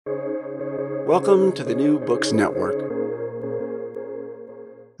Welcome to the New Books Network.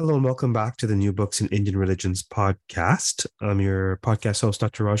 Hello and welcome back to the New Books in Indian Religions podcast. I'm your podcast host,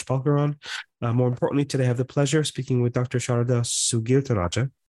 Dr. Raj Palkaran. More importantly, today I have the pleasure of speaking with Dr. Sharada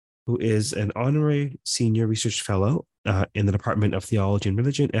Sugirtharajah, who is an honorary senior research fellow in the Department of Theology and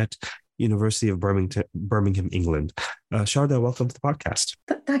Religion at University of Birmingham, England. Sharada, welcome to the podcast.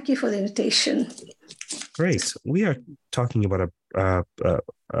 Thank you for the invitation. Great. We are talking about a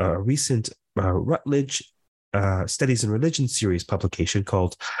recent Routledge Studies in Religion series publication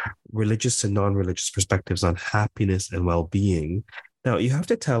called Religious and Non-Religious Perspectives on Happiness and Wellbeing. Now, you have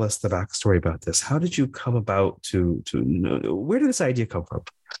to tell us the backstory about this. How did you come about to where did this idea come from?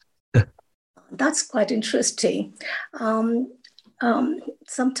 That's quite interesting.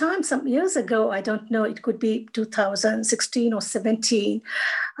 Some years ago, I don't know, it could be 2016 or 17,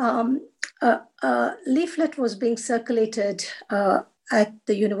 a leaflet was being circulated at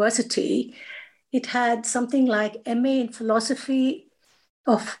the university. It had something like MA in Philosophy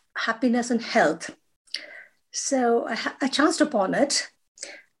of Happiness and Health. So I chanced upon it.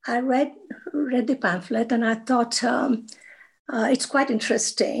 I read the pamphlet and I thought it's quite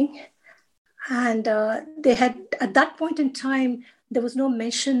interesting. And they had, at that point in time, there was no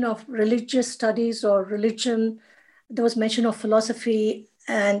mention of religious studies or religion. There was mention of philosophy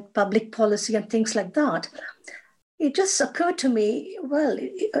and public policy and things like that. It just occurred to me, well,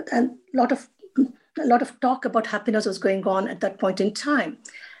 a lot of talk about happiness was going on at that point in time.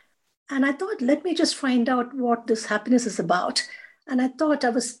 And I thought, let me just find out what this happiness is about. And I thought I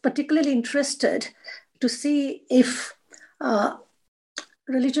was particularly interested to see if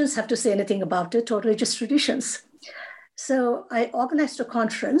religions have to say anything about it or religious traditions. So I organized a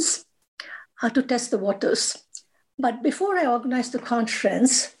conference to test the waters. But before I organized the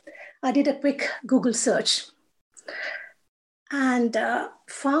conference, I did a quick Google search and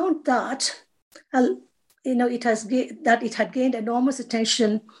found that it had gained enormous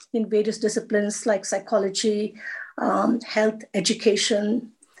attention in various disciplines like psychology, health,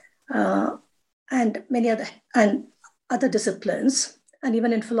 education, and many other disciplines, and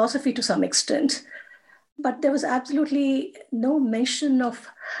even in philosophy to some extent. But there was absolutely no mention of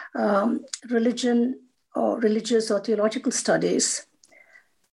religion or religious or theological studies.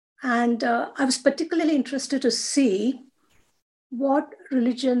 And I was particularly interested to see what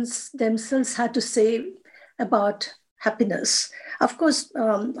religions themselves had to say about happiness. Of course,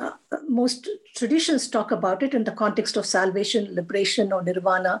 most traditions talk about it in the context of salvation, liberation, or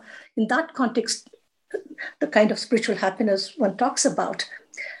nirvana. In that context, the kind of spiritual happiness one talks about.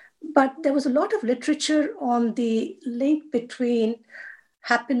 But there was a lot of literature on the link between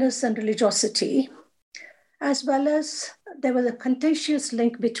happiness and religiosity, as well as there was a contentious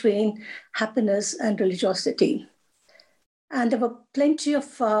link between happiness and religiosity. And there were plenty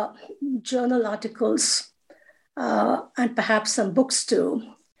of journal articles and perhaps some books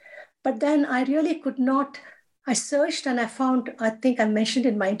too. But then I really could not, I searched and I found, I think I mentioned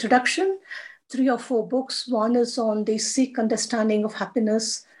in my introduction, 3 or 4 books. One is on the Sikh understanding of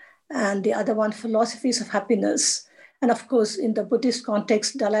happiness, and the other one, Philosophies of Happiness. And of course, in the Buddhist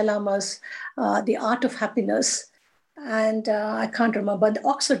context, Dalai Lama's The Art of Happiness. And I can't remember, the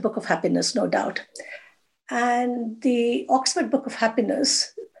Oxford Book of Happiness, no doubt. And the Oxford Book of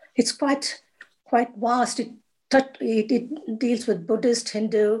Happiness, it's quite vast. It deals with Buddhist,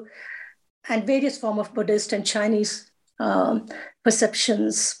 Hindu, and various forms of Buddhist and Chinese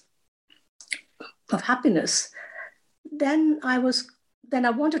perceptions of happiness. Then I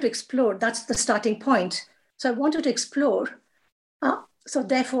wanted to explore. That's the starting point. So I wanted to explore. So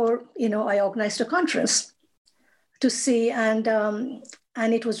therefore, I organized a conference to see, and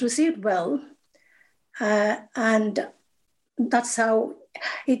it was received well. And that's how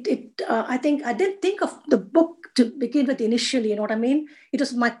I think I didn't think of the book to begin with initially, you know what I mean? It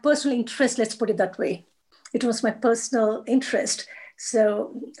was my personal interest, let's put it that way. It was my personal interest.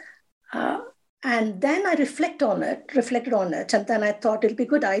 So, and then I reflected on it, and then I thought it'd be a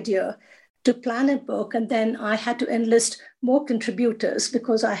good idea to plan a book. And then I had to enlist more contributors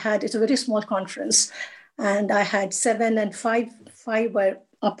because it's a very small conference. And I had 7 and 5 were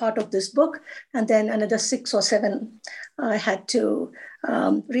a part of this book. And then another 6 or 7 I had to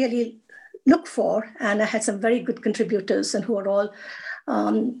really look for. And I had some very good contributors and who are all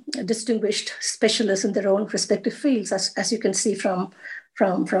distinguished specialists in their own respective fields, as you can see from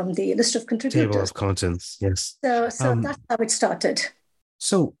the list of contributors. Table of contents, yes. So that's how it started.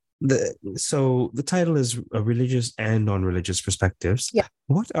 So the title is Religious and Non-Religious Perspectives. Yeah.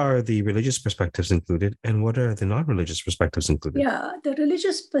 What are the religious perspectives included, and what are the non-religious perspectives included? Yeah, the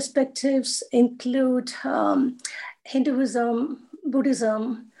religious perspectives include Hinduism,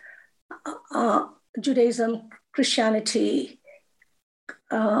 Buddhism, Judaism, Christianity,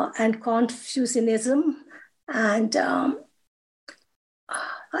 and Confucianism, and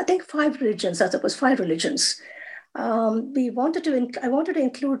I think 5 religions, I suppose 5 religions. I wanted to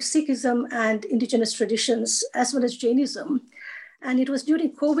include Sikhism and indigenous traditions as well as Jainism. And it was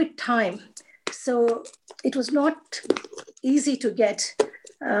during COVID time. So it was not easy to get,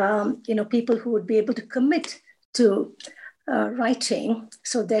 people who would be able to commit to writing.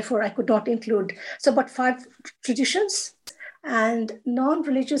 So therefore I could not include, so about 5 traditions. And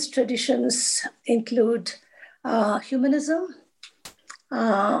non-religious traditions include humanism,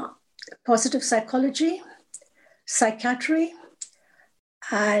 positive psychology, psychiatry,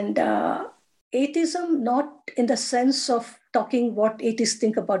 and atheism, not in the sense of talking what atheists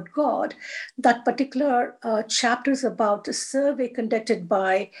think about God. That particular chapter is about a survey conducted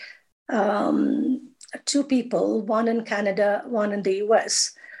by 2 people, one in Canada, one in the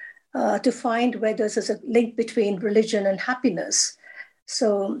US, to find whether there's a link between religion and happiness.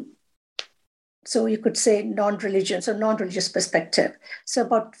 So you could say non-religion, so non-religious perspective. So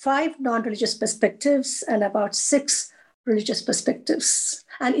about 5 non-religious perspectives and about 6 religious perspectives.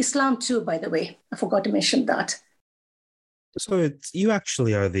 And Islam too, by the way. I forgot to mention that. So you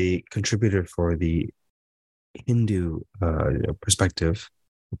actually are the contributor for the Hindu perspectives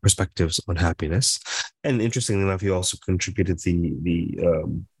on happiness. And interestingly enough, you also contributed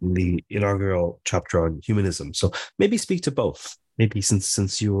the inaugural chapter on humanism. So maybe speak to both. Maybe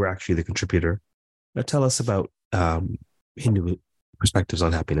since you were actually the contributor. Tell us about Hindu perspectives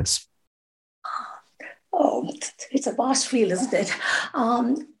on happiness. Oh, it's a vast field, isn't it?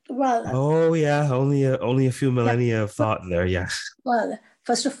 Oh yeah, only a few millennia of thought there. Yeah. Well,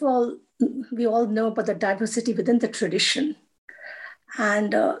 first of all, we all know about the diversity within the tradition,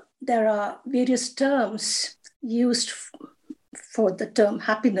 and there are various terms used for the term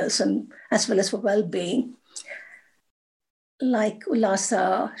happiness and as well as for well-being, like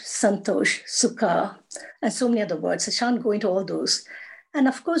ulasa, santosh, sukha, and so many other words. I shan't go into all those. And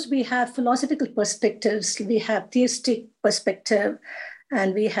of course, we have philosophical perspectives, we have theistic perspective,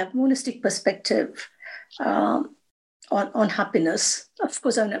 and we have monistic perspective on happiness. Of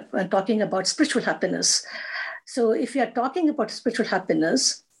course, I'm talking about spiritual happiness. So if you are talking about spiritual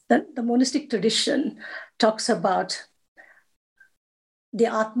happiness, the monistic tradition talks about the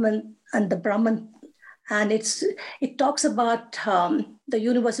Atman and the Brahman, and it talks about the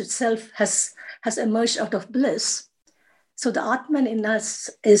universe itself has emerged out of bliss. So the Atman in us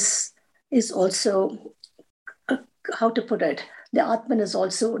is also, how to put it, the Atman is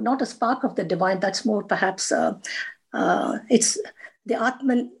also not a spark of the divine. That's more perhaps, it's the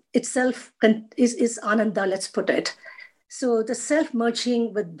Atman itself is Ananda, let's put it. So the self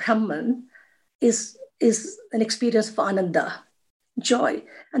merging with Brahman is an experience of Ananda, joy.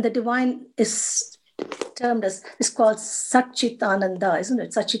 And the divine is called Satchitananda, isn't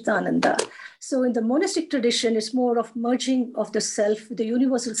it? Satchitananda. So in the monastic tradition, it's more of merging of the self, the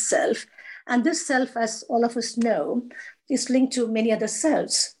universal self. And this self, as all of us know, is linked to many other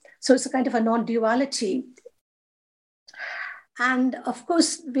selves. So it's a kind of a non-duality. And of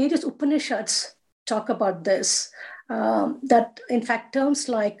course, various Upanishads talk about this, that in fact terms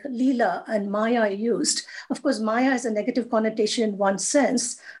like Leela and Maya are used. Of course, Maya has a negative connotation in one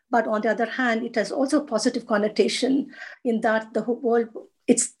sense, but on the other hand, it has also a positive connotation in that the whole world,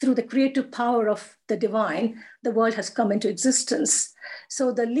 it's through the creative power of the divine, the world has come into existence.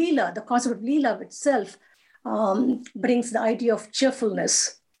 So the Leela, the concept of Leela itself brings the idea of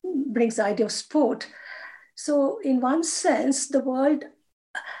cheerfulness, brings the idea of sport. So in one sense, the world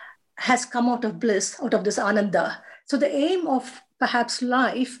has come out of bliss, out of this Ananda. So the aim of perhaps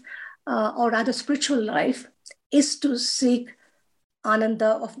life, or rather spiritual life, is to seek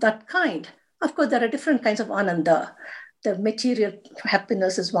Ananda of that kind. Of course, there are different kinds of Ananda. The material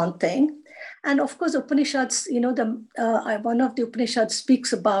happiness is one thing. And of course, Upanishads, one of the Upanishads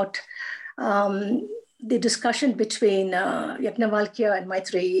speaks about the discussion between Yajnavalkya and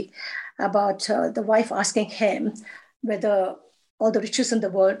Maitreyi about the wife asking him whether all the riches in the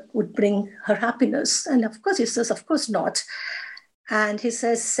world would bring her happiness. And of course, he says, of course not. And he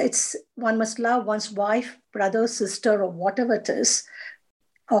says, one must love one's wife, brother, sister, or whatever it is,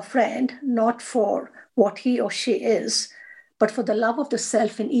 or friend, not for what he or she is, but for the love of the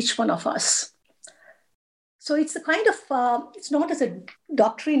self in each one of us. So it's a kind of, it's not as a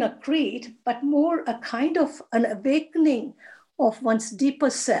doctrine or creed, but more a kind of an awakening of one's deeper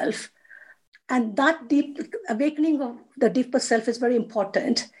self. And that deep awakening of the deeper self is very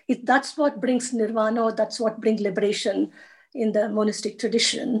important. That's what brings nirvana, or that's what brings liberation in the monastic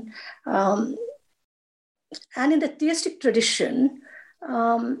tradition. And in the theistic tradition,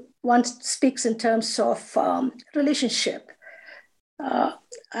 one speaks in terms of relationship.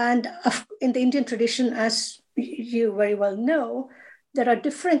 And in the Indian tradition, as you very well know, there are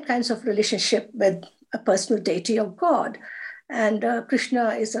different kinds of relationship with a personal deity or God. And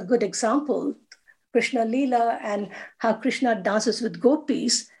Krishna is a good example. Krishna Leela and how Krishna dances with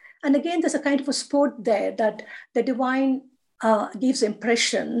gopis. And again, there's a kind of a sport there that the divine gives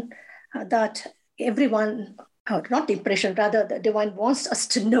impression that everyone, not impression, rather the divine wants us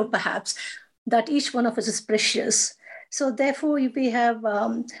to know perhaps that each one of us is precious. So therefore, we have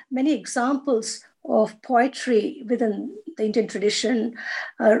many examples of poetry within the Indian tradition,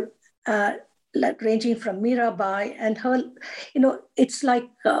 like ranging from Mirabai and her, it's like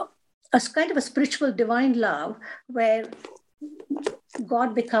a kind of a spiritual divine love where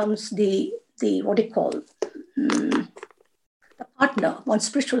God becomes the what do you call, the partner, one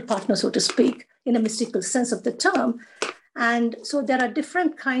spiritual partner, so to speak, in a mystical sense of the term. And so there are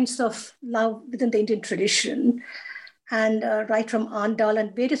different kinds of love within the Indian tradition. And right from Andal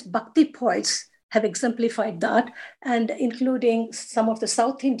and various bhakti poets have exemplified that, and including some of the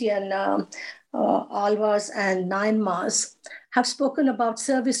South Indian Alvas and Nayanmars have spoken about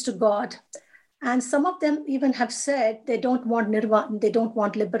service to God. And some of them even have said they don't want nirvana, they don't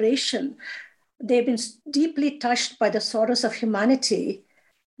want liberation. They've been deeply touched by the sorrows of humanity,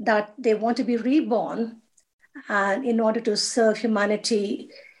 that they want to be reborn and in order to serve humanity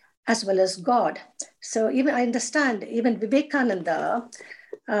as well as God. So even I understand, even Vivekananda,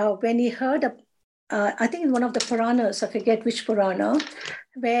 when he heard, I think in one of the Puranas, I forget which Purana,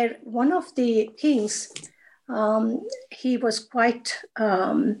 where one of the kings, he was quite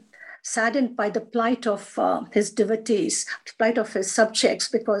saddened by the plight of his devotees, the plight of his subjects,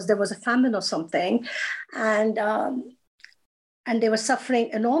 because there was a famine or something, and they were suffering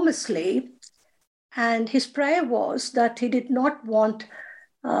enormously. And his prayer was that he did not want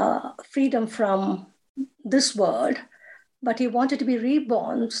freedom from this world, but he wanted to be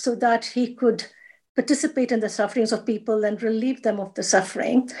reborn so that he could participate in the sufferings of people and relieve them of the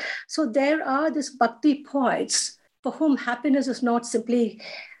suffering. So there are these bhakti poets for whom happiness is not simply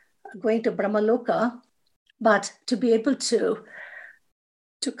going to Brahmaloka, but to be able to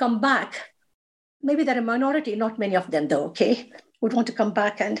come back. Maybe they're a minority, not many of them though, okay, would want to come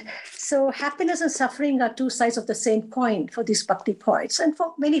back. And so happiness and suffering are two sides of the same coin for these bhakti poets. And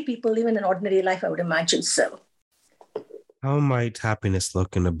for many people, even in ordinary life, I would imagine so. How might happiness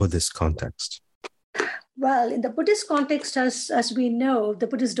look in a Buddhist context? Well, in the Buddhist context, as we know, the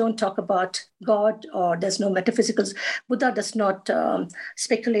Buddhists don't talk about God, or there's no metaphysicals. Buddha does not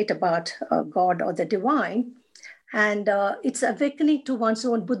speculate about God or the divine. And it's awakening to one's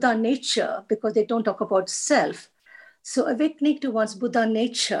own Buddha nature, because they don't talk about self. So awakening to one's Buddha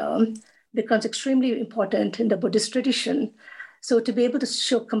nature becomes extremely important in the Buddhist tradition. So to be able to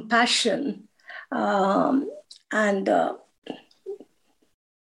show compassion and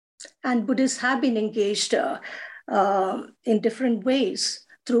Buddhists have been engaged in different ways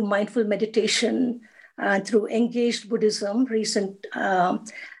through mindful meditation, through engaged Buddhism,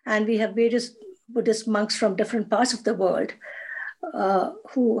 and we have various Buddhist monks from different parts of the world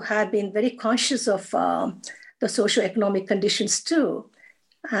who have been very conscious of the socioeconomic conditions too.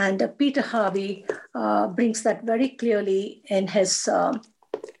 And Peter Harvey brings that very clearly in his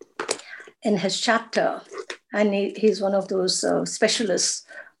chapter, and he's one of those specialists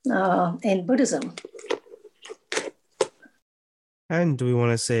in Buddhism. And do we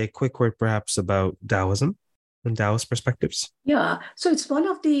want to say a quick word perhaps about Taoism and Taoist perspectives? Yeah, so it's one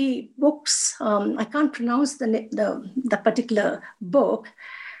of the books, I can't pronounce the particular book,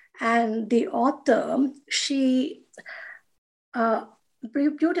 and the author, she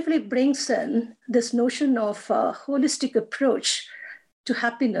beautifully brings in this notion of a holistic approach to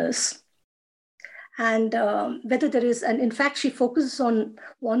happiness. And whether there is, and in fact, she focuses on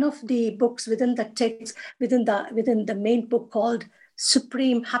one of the books within the text, within the main book called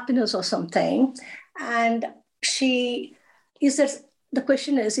Supreme Happiness or something. And the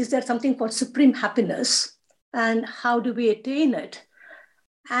question is there something called supreme happiness, and how do we attain it?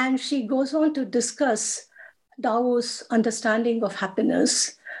 And she goes on to discuss Tao's understanding of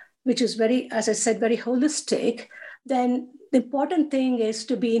happiness, which is very, as I said, very holistic. Then the important thing is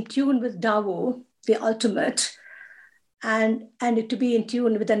to be in tune with Tao, the ultimate, and to be in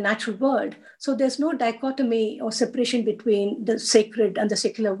tune with the natural world. So there's no dichotomy or separation between the sacred and the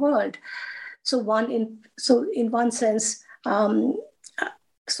secular world. So in one sense,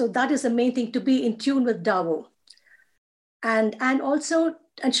 so that is the main thing, to be in tune with Tao. And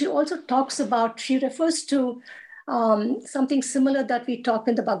she also talks about, she refers to something similar that we talk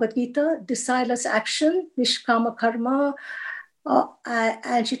in the Bhagavad Gita, desireless action, nishkama karma,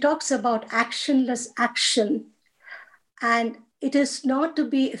 and she talks about actionless action, and it is not to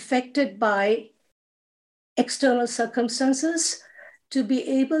be affected by external circumstances, to be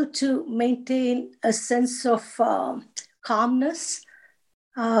able to maintain a sense of calmness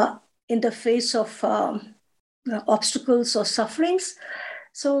in the face of obstacles or sufferings.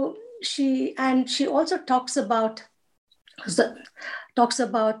 So she also talks about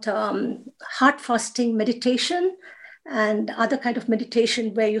heart fasting meditation and other kind of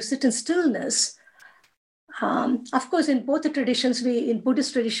meditation where you sit in stillness. Of course, in both the traditions, in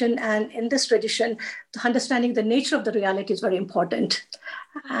Buddhist tradition and in this tradition, understanding the nature of the reality is very important.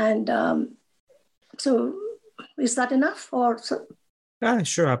 And so, is that enough? Or so?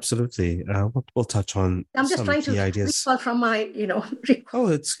 Sure, absolutely. We'll touch on I'm just some trying key to ideas. recall from my, Oh,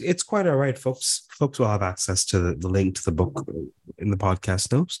 it's quite all right, folks. Folks will have access to the link to the book in the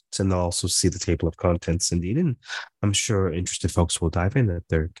podcast notes, and they'll also see the table of contents indeed. And I'm sure interested folks will dive in at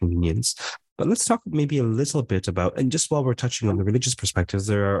their convenience. But let's talk maybe a little bit about, and just while we're touching on the religious perspectives,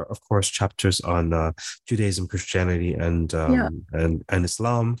 there are, of course, chapters on Judaism, Christianity, and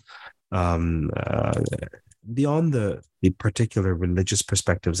Islam. Beyond the particular religious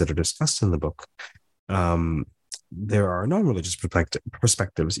perspectives that are discussed in the book, there are non-religious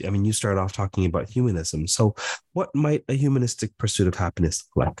perspectives. I mean, you started off talking about humanism. So what might a humanistic pursuit of happiness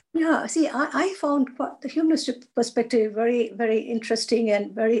look like? Yeah, see, I found the humanistic perspective very, very interesting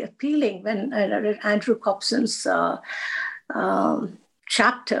and very appealing when I read Andrew Cobson's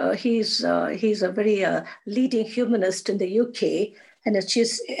chapter. He's a very leading humanist in the UK and a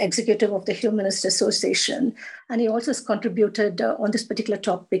chief executive of the Humanist Association. And he also has contributed on this particular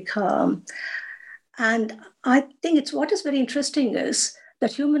topic. And I think what is very interesting is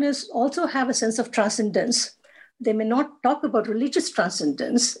that humanists also have a sense of transcendence. They may not talk about religious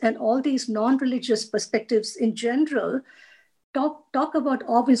transcendence, and all these non-religious perspectives in general talk about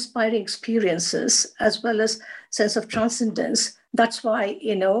awe-inspiring experiences as well as sense of transcendence. That's why,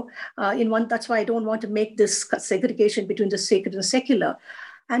 that's why I don't want to make this segregation between the sacred and secular.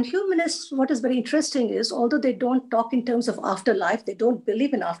 And humanists, what is very interesting is, although they don't talk in terms of afterlife, they don't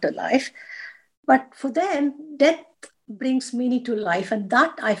believe in afterlife, but for them, death brings meaning to life. And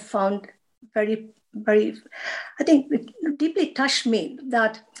that I found very, very, I think it deeply touched me,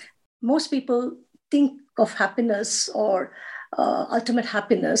 that most people think of happiness or ultimate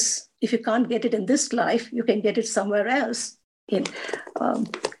happiness. If you can't get it in this life, you can get it somewhere else. And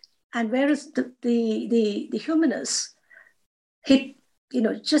whereas the humanists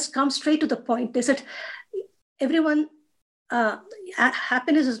just come straight to the point. They said everyone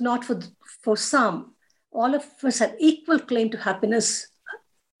happiness is not for some. All of us have equal claim to happiness,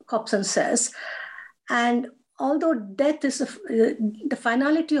 Cobson says. And although death is the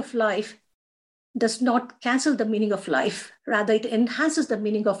finality of life, does not cancel the meaning of life. Rather, it enhances the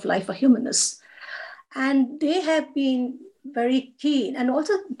meaning of life for humanists. And they have been very keen, and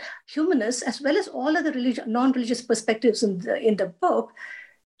also humanists, as well as all other non-religious perspectives in the book,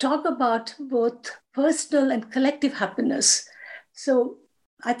 talk about both personal and collective happiness. So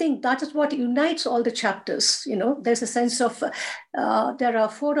I think that is what unites all the chapters. There's a sense of, there are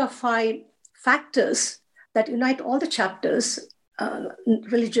 4 or 5 factors that unite all the chapters,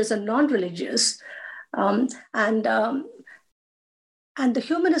 religious and non-religious. And the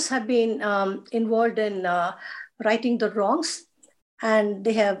humanists have been involved in righting the wrongs, and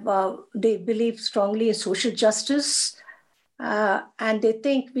they believe strongly in social justice. And they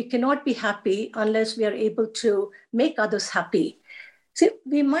think we cannot be happy unless we are able to make others happy. See,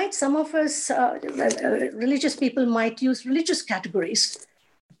 some of us, religious people might use religious categories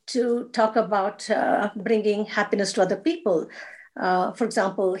to talk about bringing happiness to other people. For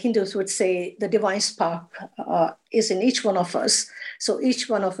example, Hindus would say the divine spark is in each one of us. So each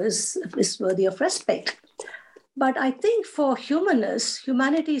one of us is worthy of respect. But I think for humanists,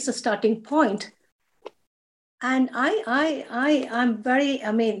 humanity is a starting point. And I'm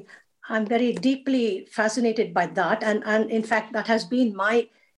very deeply fascinated by that. And in fact, that has been my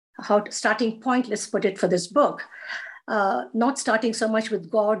starting point, let's put it, for this book. Not starting so much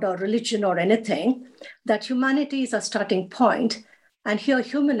with God or religion or anything, that humanity is a starting point. And here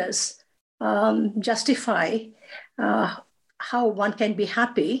humanists justify how one can be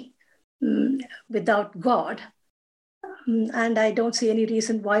happy without God. And I don't see any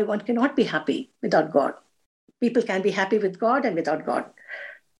reason why one cannot be happy without God. People can be happy with God and without God.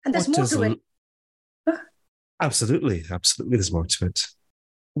 And there's more to it. Absolutely. There's more to it.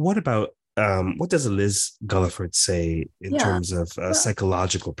 What about what does Liz Gulliford say in terms of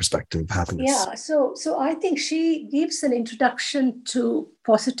psychological perspective of happiness? Yeah, so I think she gives an introduction to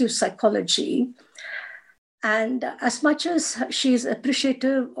positive psychology. And as much as she's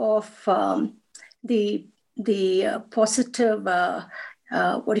appreciative of the positive,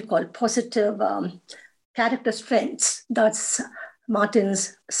 positive character strengths, that's Martin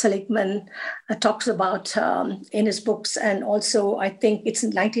Seligman talks about in his books. And also, I think it's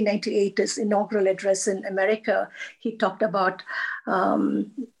in 1998, his inaugural address in America, he talked about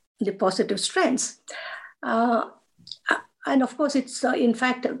the positive strengths. And of course, it's in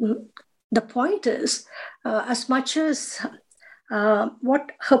fact, the point is, as much as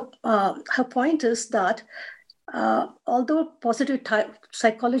what her point is that although positive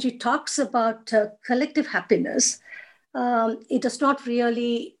psychology talks about collective happiness, it does not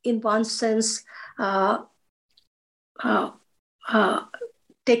really, in one sense,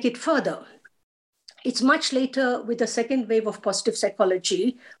 take it further. It's much later with the second wave of positive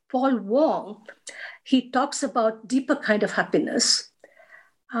psychology, Paul Wong, he talks about deeper kind of happiness,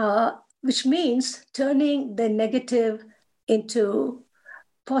 which means turning the negative into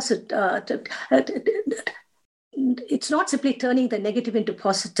positive. It's not simply turning the negative into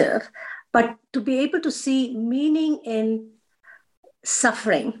positive, but to be able to see meaning in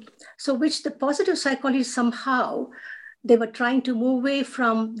suffering. So which the positive psychology somehow, they were trying to move away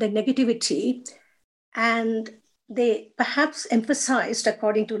from the negativity, and they perhaps emphasized,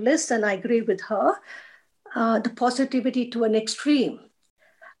 according to Liz, and I agree with her, the positivity to an extreme,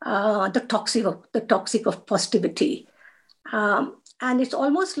 the toxic of positivity. And it's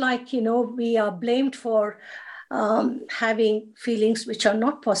almost like, we are blamed for having feelings which are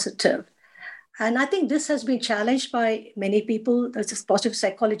not positive. And I think this has been challenged by many people. This positive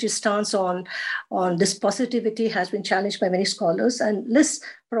psychology stance on this positivity has been challenged by many scholars. And Liz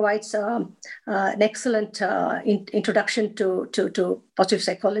provides an excellent introduction to positive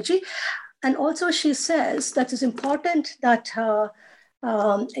psychology. And also she says that it's important that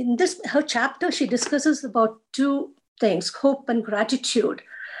in her chapter, she discusses about two things, hope and gratitude.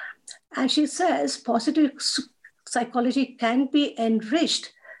 And she says positive psychology can be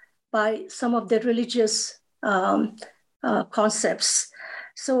enriched by some of the religious concepts.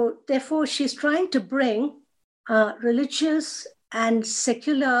 So therefore, she's trying to bring religious and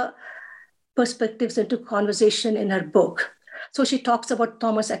secular perspectives into conversation in her book. So she talks about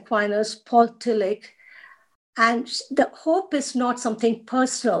Thomas Aquinas, Paul Tillich, and the hope is not something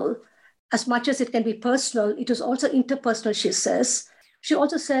personal. As much as it can be personal, it is also interpersonal, she says. She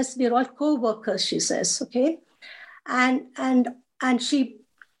also says we're all co-workers, she says, okay? And she,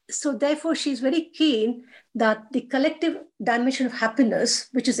 so therefore she's very keen that the collective dimension of happiness,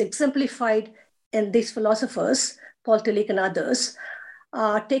 which is exemplified in these philosophers, Paul Tillich and others,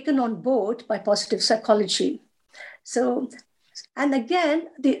 are taken on board by positive psychology. So, and again,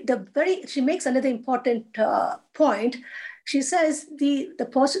 she makes another important point. She says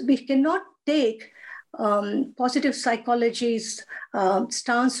we cannot take positive psychology's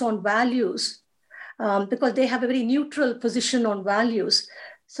stance on values because they have a very neutral position on values.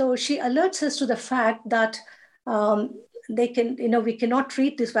 So she alerts us to the fact that we cannot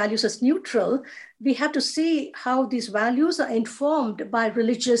treat these values as neutral. We have to see how these values are informed by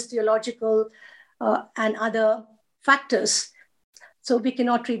religious, theological, and other factors. So we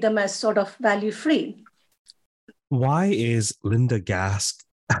cannot treat them as sort of value-free. Why is Linda Gask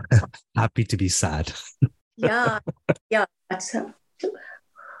happy to be sad? Yeah, that's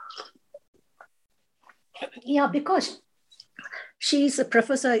because she's a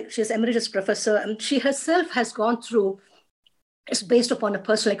professor, she's emeritus professor, and she herself has gone through, it's based upon a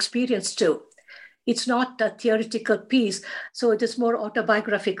personal experience too. It's not a theoretical piece, so it is more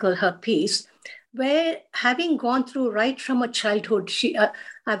autobiographical, her piece, where having gone through right from her childhood,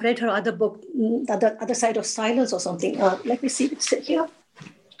 I've read her other book, the Other Side of Silence or something. Let me see what's here.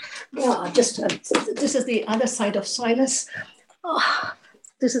 Yeah, this is The Other Side of Silence.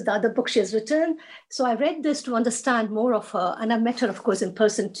 This is the other book she has written. So I read this to understand more of her, and I met her, of course, in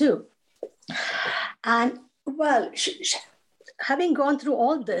person too. And well, having gone through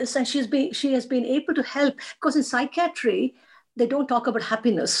all this, and she has been able to help, because in psychiatry, they don't talk about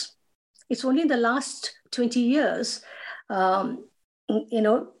happiness. It's only in the last 20 years, I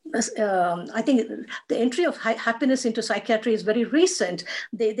think the entry of happiness into psychiatry is very recent.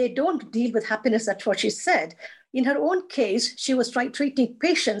 They don't deal with happiness, that's what she said. In her own case, she was treating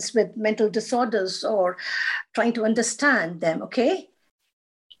patients with mental disorders or trying to understand them, okay?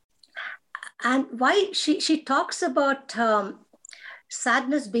 And why she talks about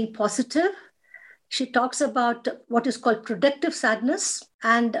sadness being positive. She talks about what is called productive sadness.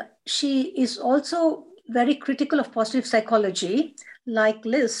 And she is also very critical of positive psychology, like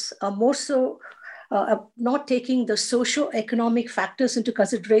Liz, more so not taking the socio-economic factors into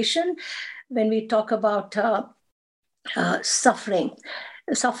consideration, when we talk about suffering.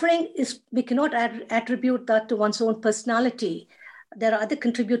 Suffering is, we cannot attribute that to one's own personality. There are other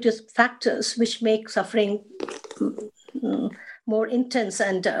contributing factors which make suffering more intense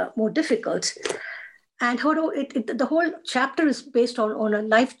and more difficult. And the whole chapter is based on a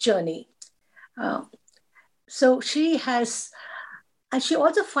life journey. So she has, and she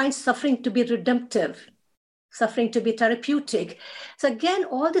also finds suffering to be redemptive, suffering to be therapeutic. So again,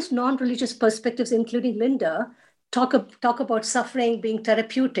 all these non-religious perspectives, including Linda, talk about suffering being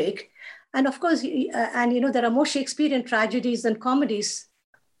therapeutic. And of course, there are more Shakespearean tragedies than comedies.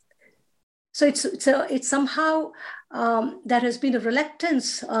 So it's somehow there has been a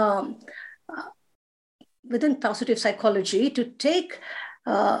reluctance within positive psychology to take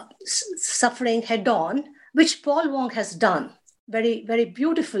suffering head on, which Paul Wong has done very, very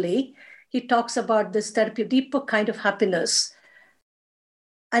beautifully. He talks about this therapy, deeper kind of happiness,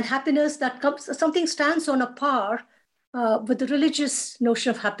 and happiness that comes, something stands on a par with the religious notion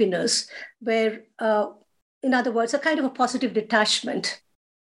of happiness, where, in other words, a kind of a positive detachment,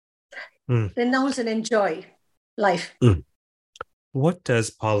 renounce and enjoy life. What does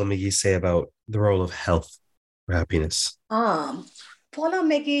Paula McGee say about the role of health for happiness? Paula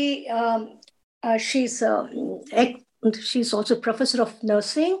McGee, she's also a professor of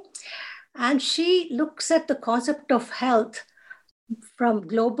nursing, and she looks at the concept of health from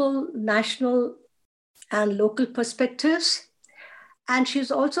global, national, and local perspectives. And she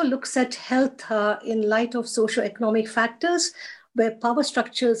also looks at health in light of socioeconomic factors where power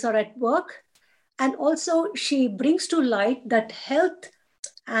structures are at work. And also she brings to light that health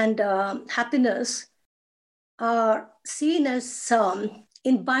and happiness are seen as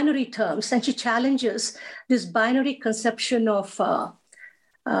in binary terms, and she challenges this binary conception of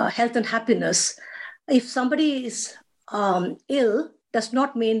health and happiness. If somebody is ill, does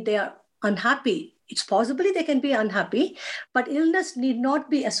not mean they are unhappy. It's possibly they can be unhappy, but illness need not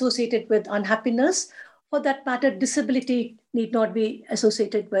be associated with unhappiness. For that matter, disability need not be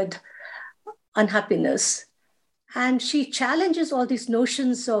associated with unhappiness. And she challenges all these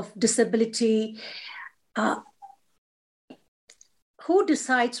notions of disability. Who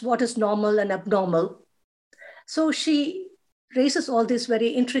decides what is normal and abnormal? So she raises all these very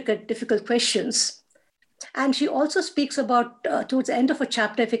intricate, difficult questions. And she also speaks about, towards the end of a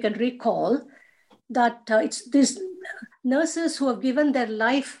chapter, if you can recall, that it's these nurses who have given their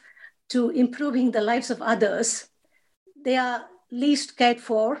life to improving the lives of others. They are least cared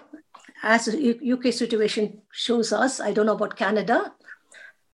for, as the UK situation shows us. I don't know about Canada.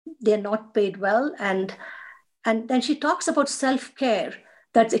 They're not paid well. And then she talks about self-care.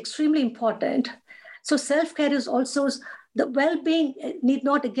 That's extremely important. So self-care is also, the well-being need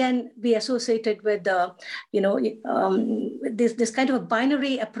not again be associated with this kind of a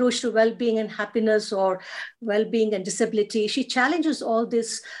binary approach to well-being and happiness, or well-being and disability. She challenges all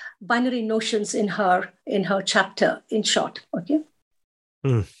these binary notions in her chapter, in short. Okay.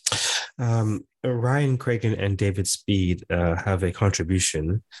 Ryan Cragen and David Speed have a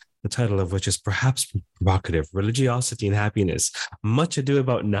contribution, the title of which is perhaps provocative: Religiosity and Happiness, Much Ado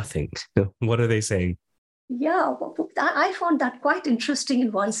About Nothing. What are they saying? Yeah, I found that quite interesting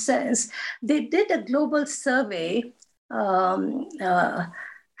in one sense. They did a global survey and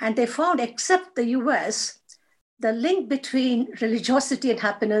they found, except the US, the link between religiosity and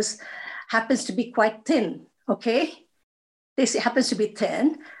happiness happens to be quite thin, okay? This happens to be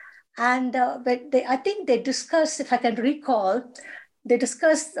thin. And I think they discussed, if I can recall, they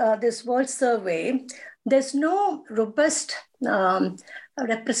discussed this world survey. There's no robust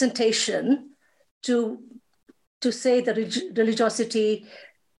representation to say the religiosity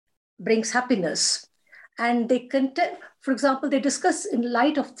brings happiness. And they for example, they discuss in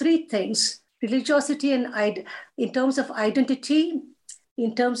light of three things: religiosity in terms of identity,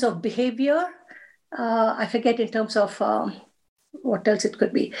 in terms of behavior, I forget in terms of what else it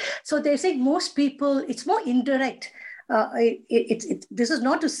could be. So they say most people, it's more indirect. This is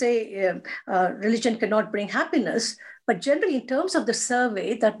not to say religion cannot bring happiness, but generally in terms of the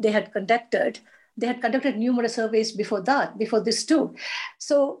survey that they had conducted numerous surveys before this too.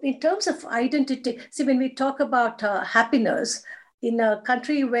 So in terms of identity, see, when we talk about happiness in a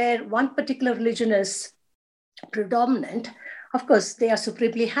country where one particular religion is predominant, of course, they are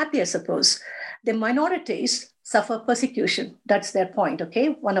supremely happy, I suppose. The minorities suffer persecution. That's their point, okay?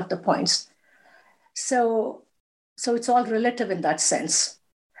 One of the points. So it's all relative in that sense.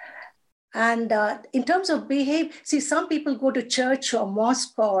 And in terms of behavior, see, some people go to church or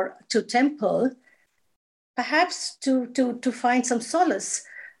mosque or to temple, perhaps to find some solace.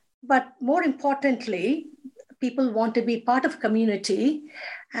 But more importantly, people want to be part of community.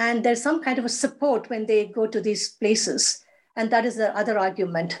 And there's some kind of a support when they go to these places. And that is the other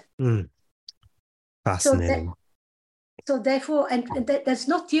argument. Fascinating. So therefore, and there's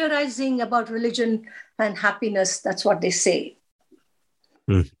no theorizing about religion and happiness. That's what they say.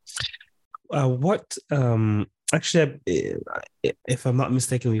 Actually, if I'm not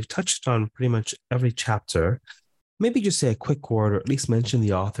mistaken, we've touched on pretty much every chapter. Maybe just say a quick word, or at least mention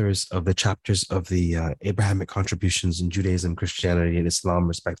the authors of the chapters of the Abrahamic contributions in Judaism, Christianity, and Islam,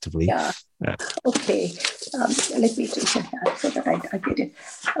 respectively. Yeah. Okay. Let me take that so that I get it.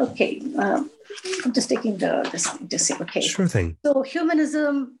 Okay. I'm just taking this. Okay. Sure thing. So,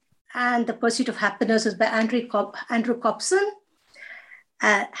 Humanism and the Pursuit of Happiness is by Andrew Cobson.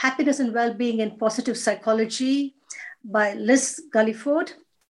 Happiness and Wellbeing in Positive Psychology by Liz Gulliford.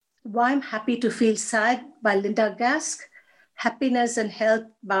 Why I'm Happy to Feel Sad by Linda Gask. Happiness and Health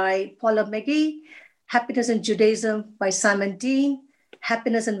by Paula McGee. Happiness in Judaism by Simon Dean.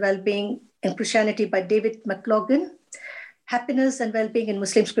 Happiness and Wellbeing in Christianity by David McLaughlin. Happiness and Wellbeing in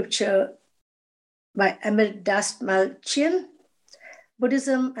Muslim Scripture by Emil Dastmalchian.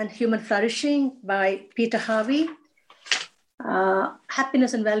 Buddhism and Human Flourishing by Peter Harvey.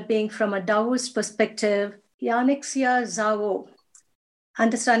 Happiness and Wellbeing from a Taoist Perspective, Yanixia Zhao.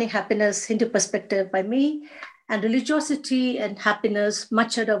 Understanding Happiness, Hindu Perspective by me. And Religiosity and Happiness,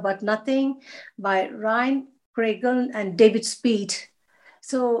 Much Ado About Nothing by Ryan Cragen and David Speed.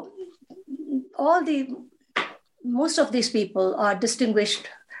 So most of these people are distinguished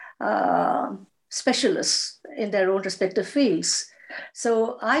specialists in their own respective fields.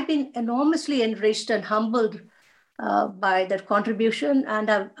 So I've been enormously enriched and humbled by their contribution, and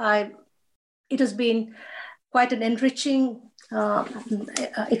it has been quite an enriching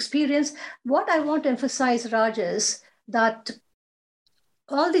experience. What I want to emphasize, Raj, is that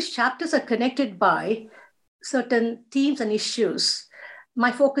all these chapters are connected by certain themes and issues.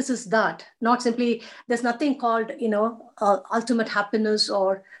 My focus is that, not simply, there's nothing called, ultimate happiness,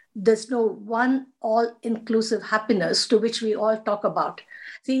 or there's no one all-inclusive happiness to which we all talk about.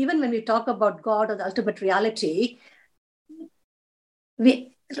 See, even when we talk about God or the ultimate reality,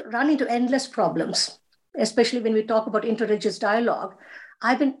 we run into endless problems, especially when we talk about interreligious dialogue.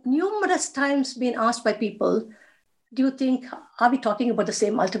 I've been numerous times being asked by people, do you think, are we talking about the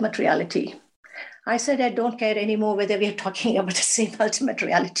same ultimate reality? I said, I don't care anymore whether we are talking about the same ultimate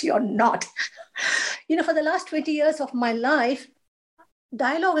reality or not. For the last 20 years of my life,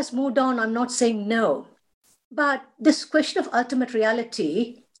 dialogue has moved on. I'm not saying no. But this question of ultimate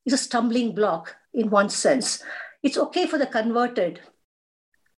reality is a stumbling block in one sense. It's okay for the converted.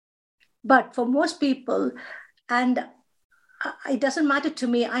 But for most people, and it doesn't matter to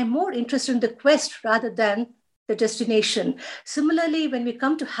me, I'm more interested in the quest rather than the destination. Similarly, when we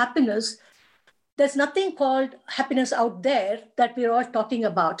come to happiness, there's nothing called happiness out there that we're all talking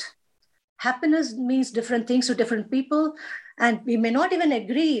about. Happiness means different things to different people, and we may not even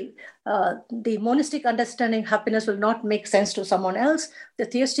agree. The monistic understanding of happiness will not make sense to someone else. The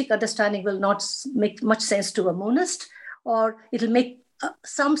theistic understanding will not make much sense to a monist, or it'll make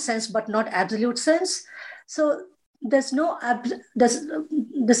some sense, but not absolute sense. So there's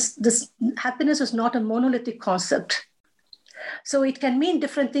this happiness is not a monolithic concept. So it can mean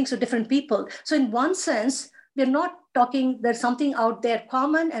different things to different people. So in one sense, we're not talking, there's something out there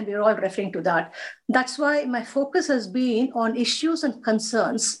common, and we're all referring to that. That's why my focus has been on issues and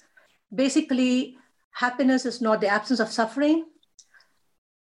concerns. Basically, happiness is not the absence of suffering.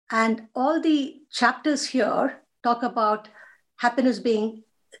 And all the chapters here talk about happiness being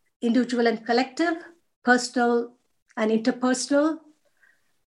individual and collective, personal and interpersonal,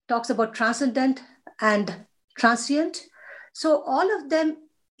 talks about transcendent and transient. So all of them,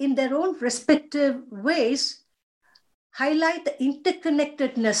 in their own respective ways, highlight the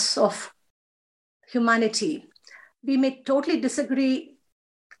interconnectedness of humanity. We may totally disagree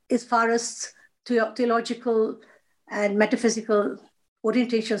as far as theological and metaphysical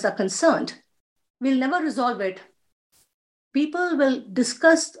orientations are concerned. We'll never resolve it. People will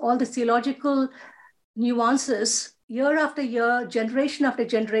discuss all the theological nuances year after year, generation after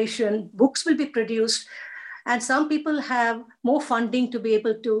generation. Books will be produced, and some people have more funding to be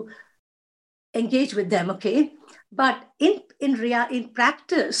able to engage with them, okay? But in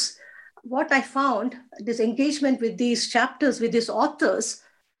practice, what I found, this engagement with these chapters, with these authors,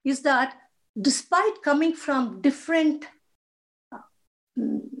 is that despite coming from different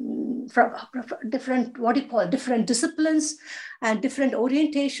different disciplines and different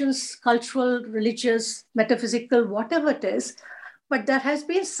orientations, cultural, religious, metaphysical, whatever it is, but there has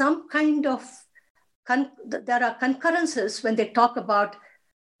been some kind of, there are concurrences when they talk about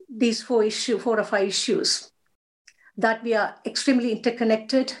these four or five issues. that we are extremely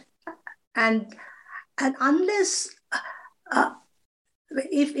interconnected, and unless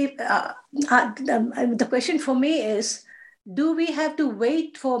the question for me is, do we have to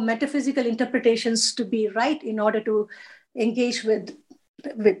wait for metaphysical interpretations to be right in order to engage with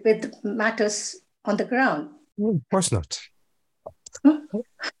matters on the ground? Of course not.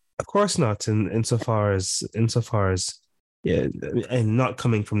 Of course not. Insofar as yeah, and not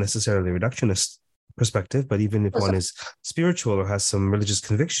coming from necessarily a reductionist perspective, but even if one is spiritual or has some religious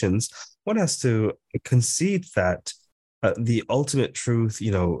convictions, one has to concede that the ultimate truth,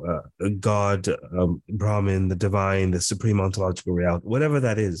 God, Brahman, the divine, the supreme ontological reality, whatever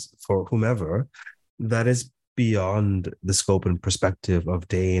that is for whomever, that is beyond the scope and perspective of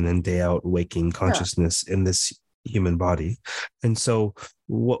day in and day out waking consciousness in this human body. And so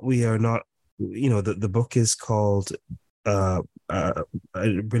what we are not, the book is called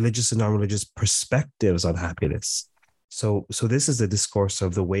religious and non-religious perspectives on happiness. So this is a discourse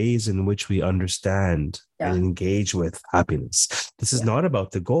of the ways in which we understand and engage with happiness. This is not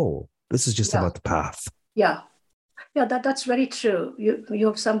about the goal. This is just about the path. Yeah, that's very true. You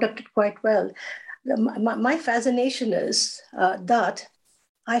have summed up it quite well. My fascination is that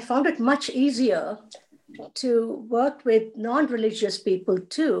I found it much easier to work with non-religious people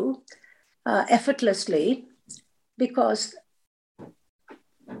too, effortlessly, because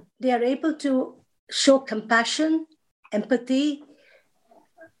they are able to show compassion, empathy,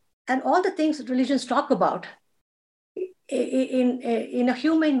 and all the things that religions talk about in a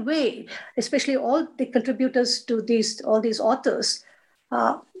humane way, especially all the contributors to all these authors.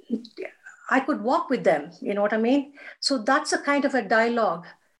 I could walk with them, you know what I mean? So that's a kind of a dialogue,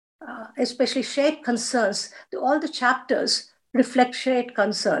 especially shared concerns. All the chapters reflect shared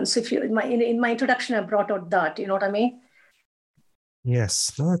concerns. If you in my introduction, I brought out that, you know what I mean?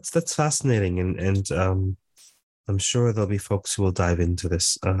 Yes, no, that's fascinating, and I'm sure there'll be folks who will dive into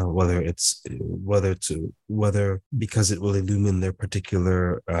this, whether because it will illumine their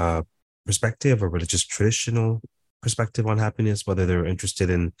particular perspective or religious traditional perspective on happiness, whether they're interested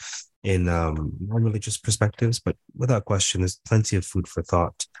in non-religious perspectives. But without question, there's plenty of food for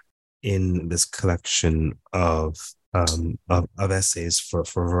thought in this collection of essays for a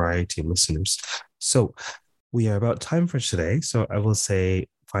variety of listeners. So we are about time for today. So I will say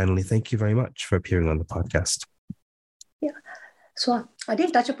finally, thank you very much for appearing on the podcast. Yeah. So I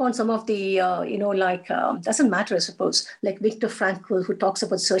did touch upon some of the, doesn't matter, I suppose, like Viktor Frankl, who talks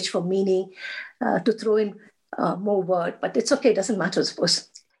about search for meaning, to throw in more word, but it's okay, doesn't matter, I suppose.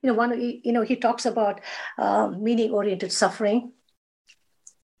 He talks about meaning-oriented suffering.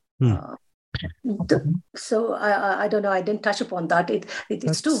 So I don't know, I didn't touch upon that.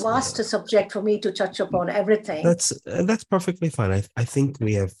 It's too vast a subject for me to touch upon everything. That's perfectly fine. I think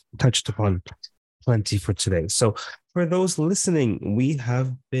we have touched upon plenty for today. So for those listening, we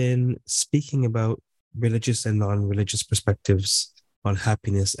have been speaking about religious and non-religious perspectives on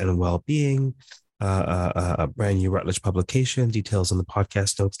happiness and well-being. A brand new Routledge publication, details on the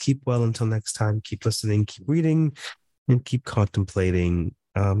podcast notes. Keep well until next time. Keep listening, keep reading, and keep contemplating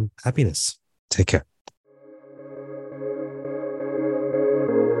happiness. Take care.